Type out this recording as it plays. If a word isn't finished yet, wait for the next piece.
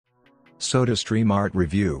SodaStream Art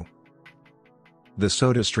Review. The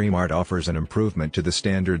SodaStream Art offers an improvement to the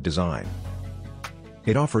standard design.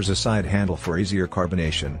 It offers a side handle for easier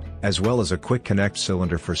carbonation, as well as a quick connect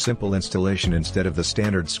cylinder for simple installation instead of the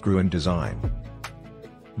standard screw-in design.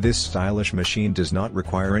 This stylish machine does not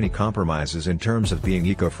require any compromises in terms of being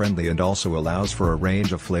eco-friendly and also allows for a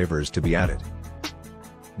range of flavors to be added.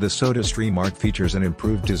 The SodaStream Art features an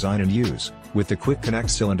improved design and use, with the quick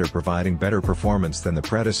connect cylinder providing better performance than the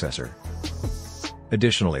predecessor.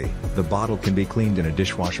 Additionally, the bottle can be cleaned in a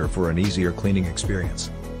dishwasher for an easier cleaning experience.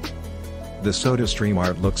 The SodaStream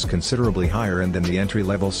Art looks considerably higher end than the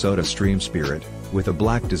entry-level SodaStream Spirit, with a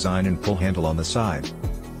black design and pull handle on the side.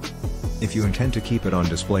 If you intend to keep it on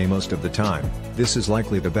display most of the time, this is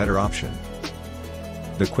likely the better option.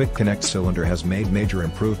 The quick connect cylinder has made major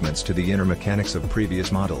improvements to the inner mechanics of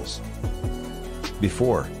previous models.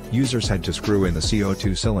 Before, users had to screw in the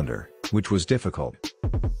CO2 cylinder, which was difficult.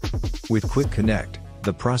 With quick connect,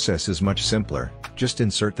 the process is much simpler. Just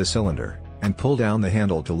insert the cylinder, and pull down the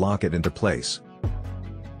handle to lock it into place.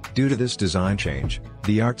 Due to this design change,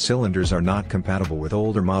 the Art cylinders are not compatible with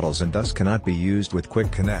older models and thus cannot be used with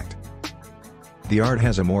quick connect. The Art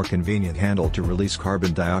has a more convenient handle to release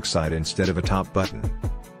carbon dioxide instead of a top button.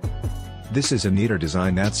 This is a neater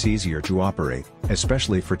design that's easier to operate,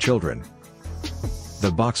 especially for children.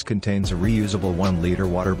 The box contains a reusable 1-liter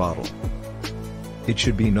water bottle. It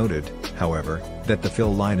should be noted, however, that the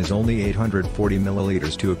fill line is only 840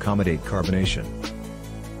 milliliters to accommodate carbonation.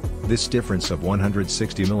 This difference of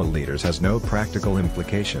 160 milliliters has no practical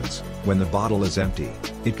implications. When the bottle is empty,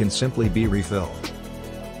 it can simply be refilled.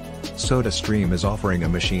 SodaStream is offering a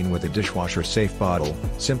machine with a dishwasher-safe bottle,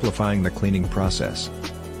 simplifying the cleaning process.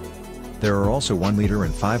 There are also 1 liter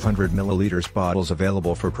and 500 milliliters bottles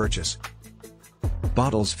available for purchase.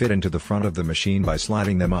 Bottles fit into the front of the machine by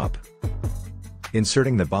sliding them up.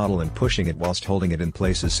 Inserting the bottle and pushing it whilst holding it in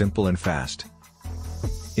place is simple and fast.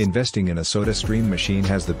 Investing in a SodaStream machine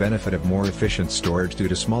has the benefit of more efficient storage due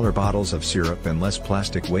to smaller bottles of syrup and less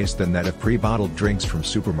plastic waste than that of pre-bottled drinks from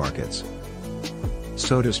supermarkets.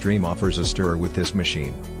 SodaStream offers a stirrer with this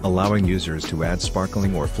machine, allowing users to add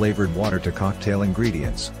sparkling or flavored water to cocktail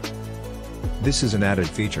ingredients. This is an added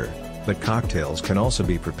feature, but cocktails can also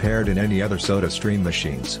be prepared in any other SodaStream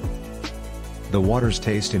machines. The water's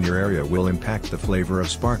taste in your area will impact the flavor of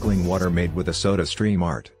sparkling water made with a SodaStream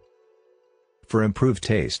Art. For improved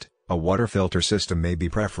taste, a water filter system may be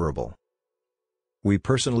preferable. We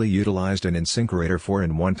personally utilized an InSinkerator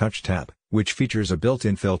 4-in-1 touch tap, which features a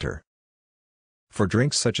built-in filter. For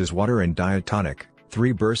drinks such as water and diet tonic,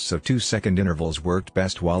 3 bursts of 2-second intervals worked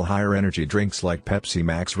best, while higher energy drinks like Pepsi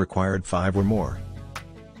Max required 5 or more.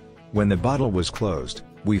 When the bottle was closed,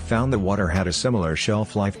 we found the water had a similar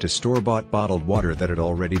shelf life to store-bought bottled water that had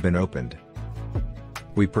already been opened.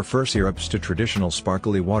 We prefer syrups to traditional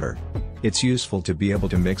sparkly water. It's useful to be able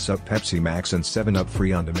to mix up Pepsi Max and 7-Up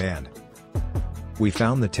free on demand. We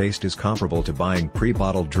found the taste is comparable to buying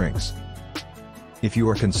pre-bottled drinks. If you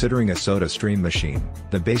are considering a SodaStream machine,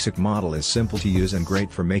 the basic model is simple to use and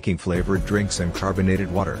great for making flavored drinks and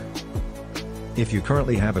carbonated water. If you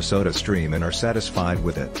currently have a SodaStream and are satisfied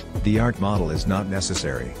with it, the Art model is not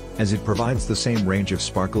necessary, as it provides the same range of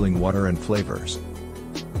sparkling water and flavors.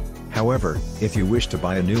 However, if you wish to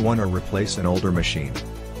buy a new one or replace an older machine,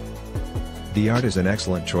 the Art is an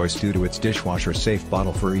excellent choice due to its dishwasher-safe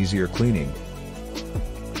bottle for easier cleaning,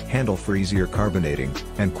 handle for easier carbonating,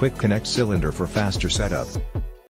 and quick connect cylinder for faster setup.